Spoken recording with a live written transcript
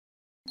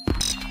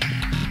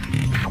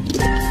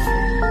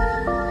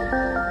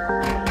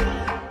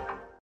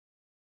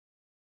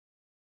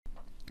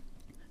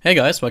Hey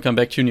guys, welcome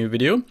back to a new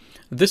video.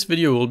 This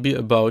video will be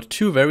about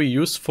two very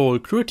useful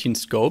coroutine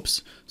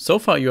scopes. So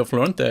far you have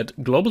learned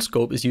that global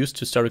scope is used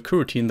to start a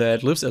coroutine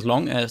that lives as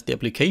long as the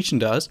application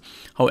does.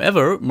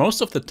 However, most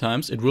of the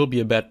times it will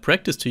be a bad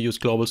practice to use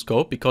global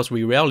scope because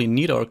we rarely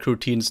need our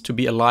coroutines to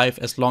be alive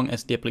as long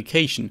as the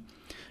application.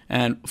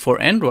 And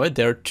for Android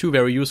there are two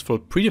very useful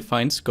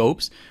predefined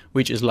scopes,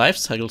 which is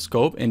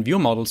lifecycleScope and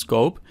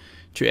viewModelScope.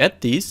 To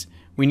add these,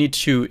 we need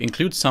to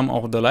include some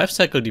of the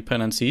lifecycle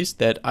dependencies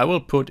that I will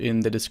put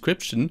in the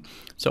description.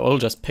 So I'll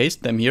just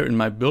paste them here in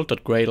my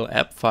build.gradle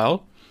app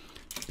file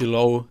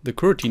below the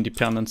coroutine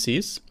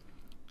dependencies.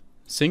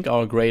 Sync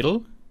our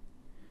Gradle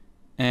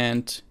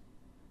and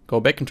go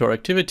back into our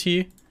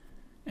activity.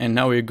 And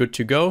now we're good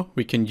to go.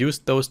 We can use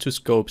those two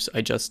scopes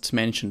I just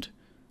mentioned.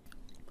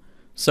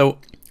 So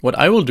what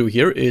I will do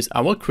here is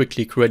I will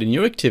quickly create a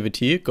new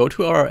activity, go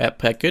to our app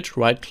package,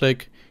 right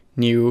click,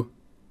 new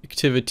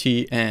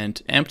activity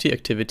and empty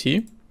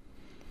activity.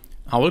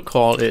 I will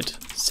call it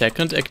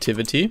second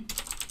activity.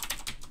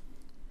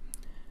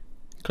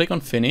 Click on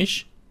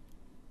finish.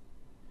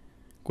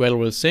 Gradle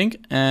will sync,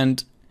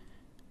 and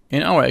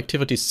in our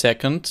activity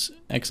second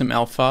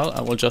XML file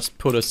I will just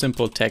put a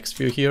simple text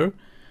view here.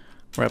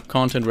 Wrap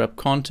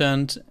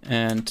content,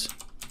 and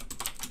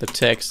the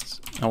text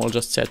I will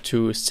just set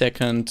to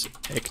second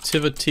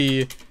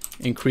activity,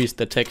 increase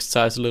the text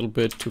size a little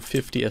bit to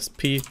 50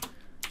 SP.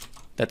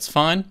 That's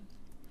fine.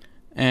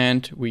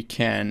 And we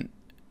can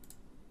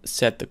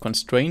set the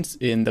constraints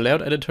in the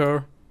layout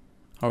editor,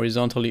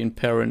 horizontally in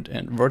parent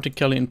and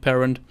vertically in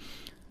parent.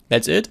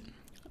 That's it.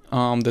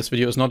 This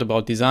video is not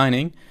about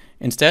designing.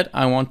 Instead,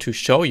 I want to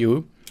show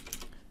you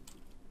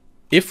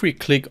if we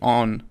click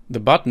on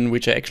the button,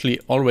 which I actually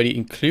already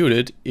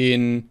included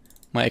in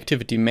my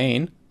activity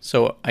main.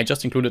 So I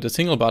just included a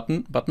single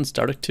button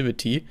start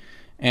activity.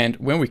 And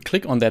when we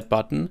click on that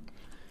button,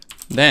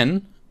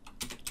 then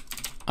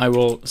I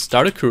will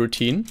start a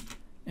coroutine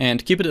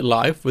and keep it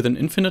alive with an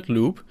infinite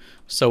loop.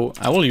 So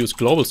I will use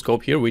global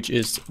scope here, which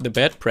is the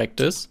bad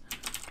practice,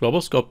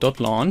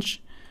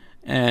 globalscope.launch,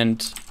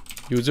 and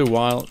use a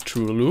while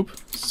true loop.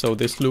 So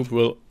this loop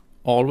will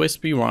always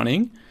be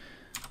running.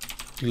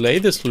 Delay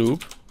this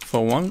loop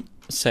for 1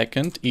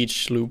 second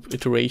each loop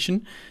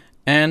iteration,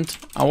 and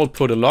I will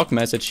put a log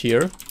message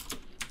here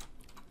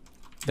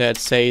that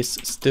says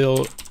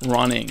still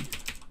running.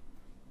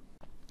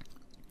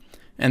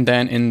 And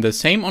then in the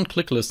same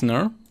onClick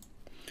listener,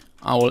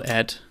 I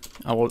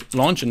will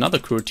launch another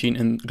coroutine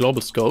in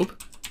global scope.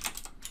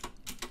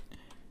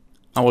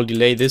 I will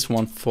delay this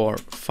one for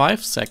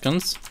 5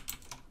 seconds.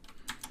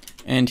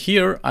 And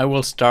here I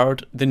will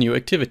start the new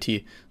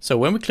activity. So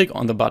when we click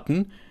on the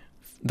button,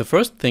 the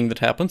first thing that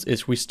happens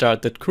is we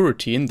start that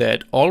coroutine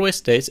that always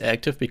stays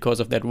active because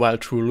of that while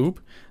true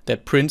loop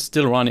that prints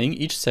still running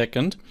each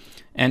second.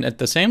 And at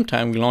the same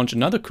time we launch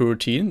another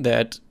coroutine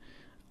that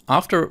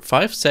after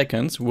 5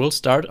 seconds will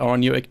start our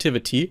new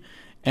activity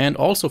and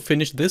also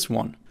finish this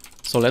one.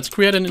 So let's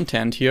create an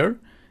intent here.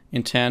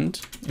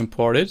 Intent,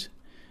 import it,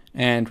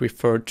 and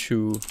refer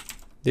to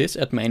this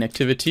at main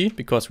activity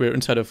because we're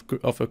inside of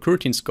a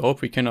coroutine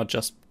scope. We cannot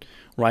just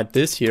write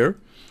this here.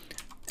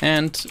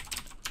 And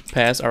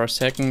pass our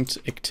second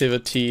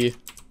activity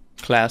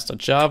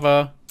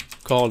class.java,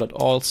 call it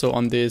also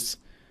on this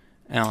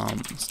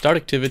start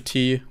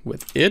activity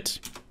with it,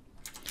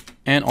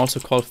 and also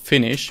call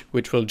finish,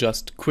 which will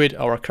just quit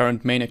our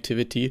current main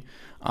activity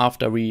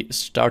after we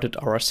started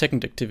our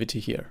second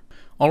activity here.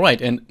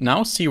 Alright, and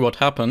now see what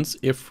happens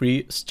if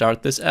we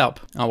start this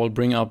app. I will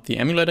bring up the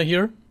emulator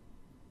here.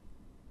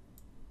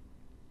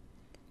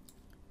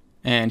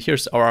 And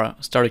here's our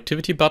start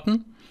activity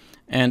button.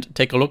 And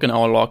take a look in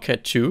our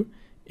logcat too.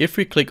 If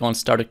we click on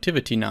start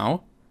activity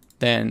now,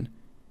 then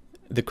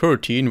the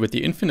coroutine with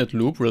the infinite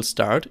loop will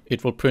start.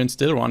 It will print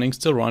still running,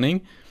 still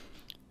running.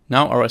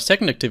 Now our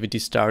second activity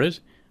started.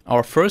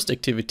 Our first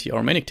activity,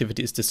 our main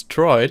activity, is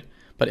destroyed.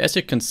 But as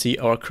you can see,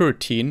 our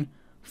coroutine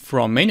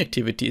from main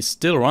activity is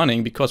still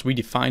running because we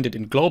defined it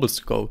in global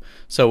scope.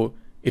 So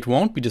it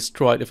won't be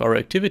destroyed if our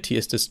activity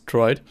is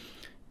destroyed.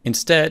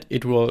 Instead,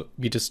 it will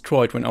be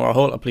destroyed when our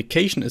whole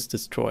application is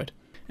destroyed.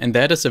 And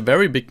that is a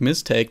very big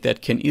mistake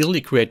that can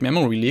easily create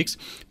memory leaks,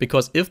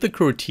 because if the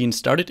coroutine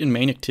started in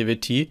main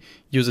activity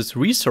uses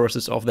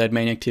resources of that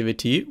main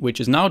activity,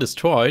 which is now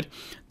destroyed,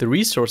 the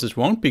resources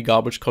won't be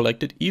garbage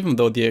collected even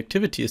though the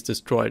activity is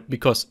destroyed,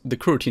 because the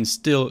coroutine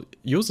still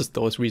uses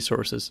those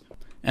resources.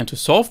 And to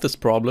solve this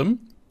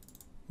problem,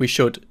 we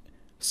should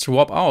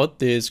swap out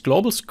this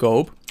global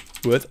scope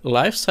with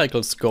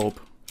lifecycleScope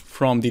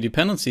from the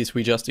dependencies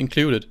we just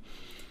included.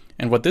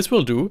 And what this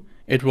will do,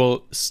 it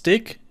will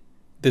stick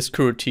this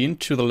coroutine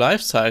to the life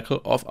cycle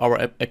of our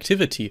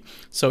activity.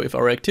 So if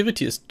our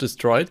activity is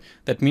destroyed,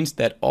 that means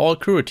that all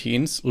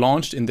coroutines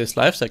launched in this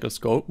lifecycle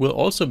scope will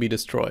also be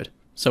destroyed.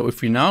 So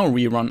if we now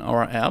rerun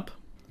our app,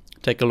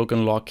 take a look in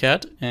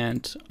logcat,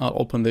 and I'll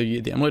open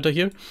the emulator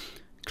here,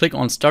 click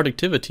on start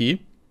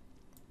activity,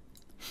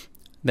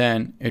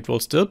 then it will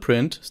still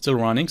print, still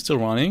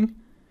running,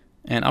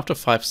 and after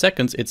 5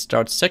 seconds it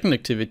starts second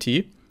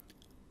activity,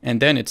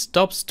 and then it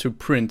stops to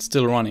print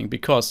still running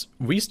because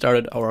we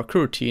started our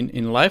coroutine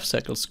in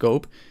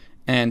lifecycleScope,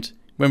 and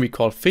when we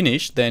call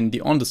finish, then the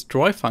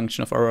onDestroy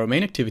function of our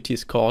main activity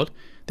is called.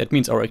 That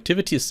means our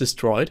activity is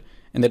destroyed,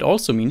 and that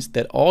also means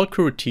that all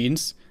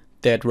coroutines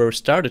that were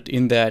started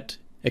in that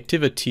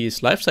activity's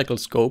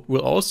lifecycleScope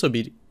will also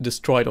be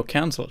destroyed or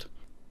cancelled.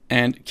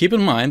 And keep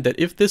in mind that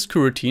if this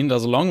coroutine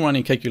does a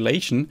long-running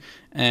calculation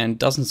and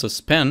doesn't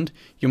suspend,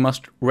 you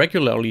must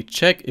regularly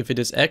check if it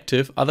is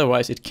active,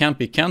 otherwise it can't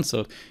be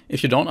cancelled.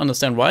 If you don't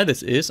understand why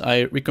this is,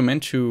 I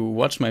recommend to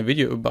watch my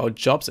video about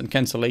jobs and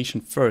cancellation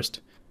first.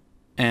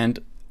 And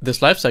this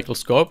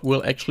lifecycleScope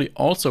will actually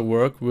also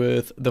work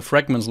with the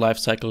fragments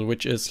lifecycle,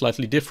 which is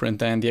slightly different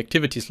than the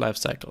activities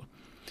lifecycle.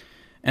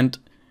 And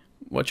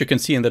what you can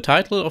see in the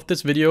title of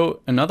this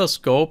video, another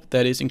scope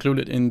that is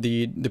included in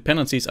the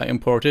dependencies I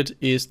imported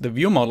is the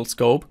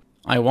viewModelScope.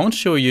 I won't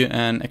show you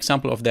an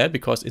example of that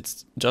because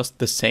it's just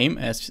the same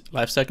as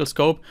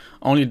lifecycleScope,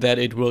 only that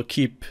it will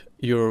keep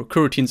your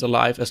coroutines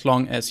alive as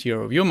long as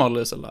your viewModel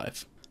is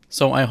alive.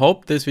 So I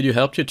hope this video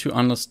helped you to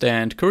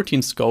understand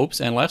coroutine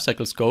scopes and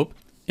lifecycleScope.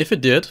 If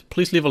it did,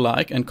 please leave a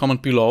like and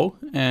comment below.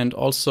 And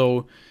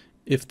also,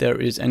 if there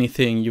is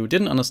anything you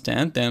didn't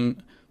understand,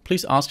 then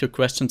please ask your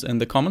questions in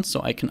the comments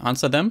so I can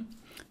answer them.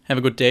 Have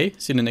a good day.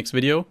 See you in the next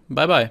video.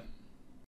 Bye bye.